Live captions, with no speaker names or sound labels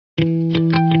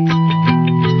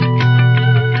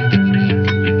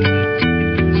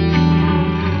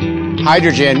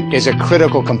Hydrogen is a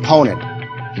critical component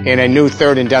in a new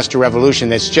third industrial revolution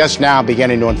that's just now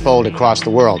beginning to unfold across the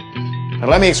world. Now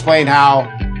let me explain how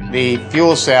the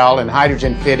fuel cell and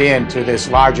hydrogen fit into this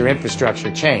larger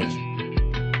infrastructure change.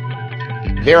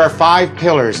 There are 5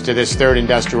 pillars to this third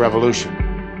industrial revolution.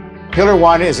 Pillar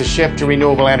 1 is a shift to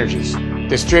renewable energies,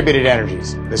 distributed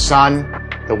energies, the sun,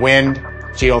 the wind,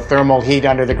 geothermal heat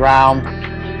under the ground,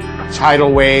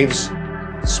 tidal waves,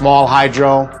 small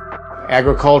hydro,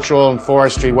 agricultural and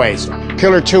forestry waste.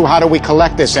 Pillar 2, how do we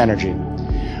collect this energy?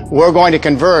 We're going to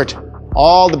convert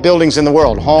all the buildings in the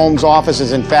world, homes,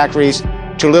 offices, and factories,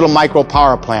 to little micro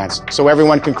power plants so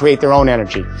everyone can create their own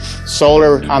energy.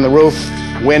 Solar on the roof,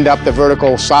 wind up the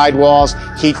vertical sidewalls,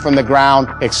 heat from the ground,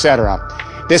 etc.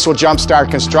 This will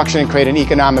jumpstart construction and create an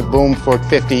economic boom for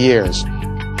 50 years.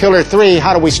 Pillar 3,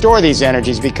 how do we store these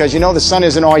energies? Because you know the sun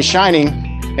isn't always shining,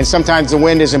 and sometimes the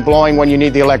wind isn't blowing when you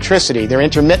need the electricity. They're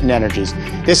intermittent energies.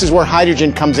 This is where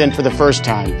hydrogen comes in for the first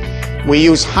time. We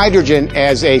use hydrogen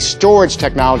as a storage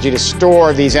technology to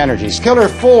store these energies. Pillar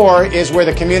 4 is where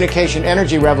the communication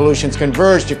energy revolutions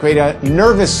converge to create a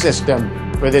nervous system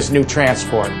for this new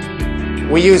transport.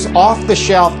 We use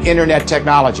off-the-shelf internet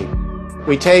technology.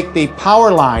 We take the power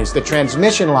lines, the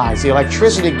transmission lines, the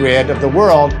electricity grid of the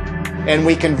world, and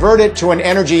we convert it to an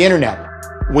energy internet.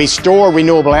 We store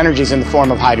renewable energies in the form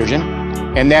of hydrogen,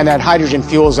 and then that hydrogen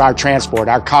fuels our transport,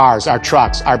 our cars, our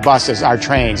trucks, our buses, our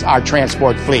trains, our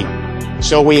transport fleet.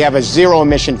 So we have a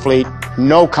zero-emission fleet,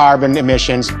 no carbon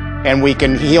emissions, and we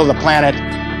can heal the planet,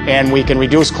 and we can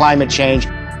reduce climate change.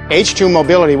 H2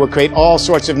 mobility will create all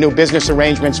sorts of new business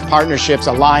arrangements, partnerships,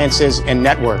 alliances, and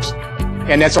networks.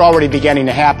 And that's already beginning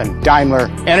to happen. Daimler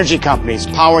energy companies,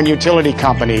 power and utility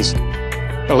companies,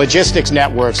 the logistics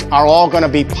networks are all going to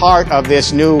be part of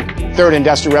this new third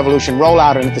industrial revolution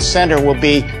rollout, and at the center will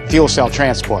be fuel cell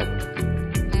transport.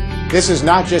 This is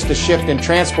not just a shift in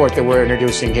transport that we're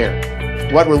introducing here.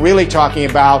 What we're really talking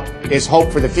about is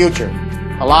hope for the future,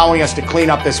 allowing us to clean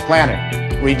up this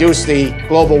planet, reduce the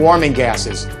global warming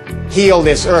gases, heal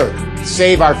this earth,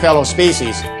 save our fellow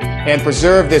species, and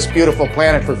preserve this beautiful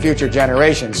planet for future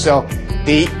generations. So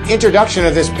the introduction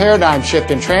of this paradigm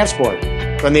shift in transport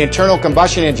from the internal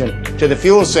combustion engine to the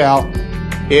fuel cell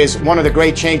is one of the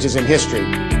great changes in history.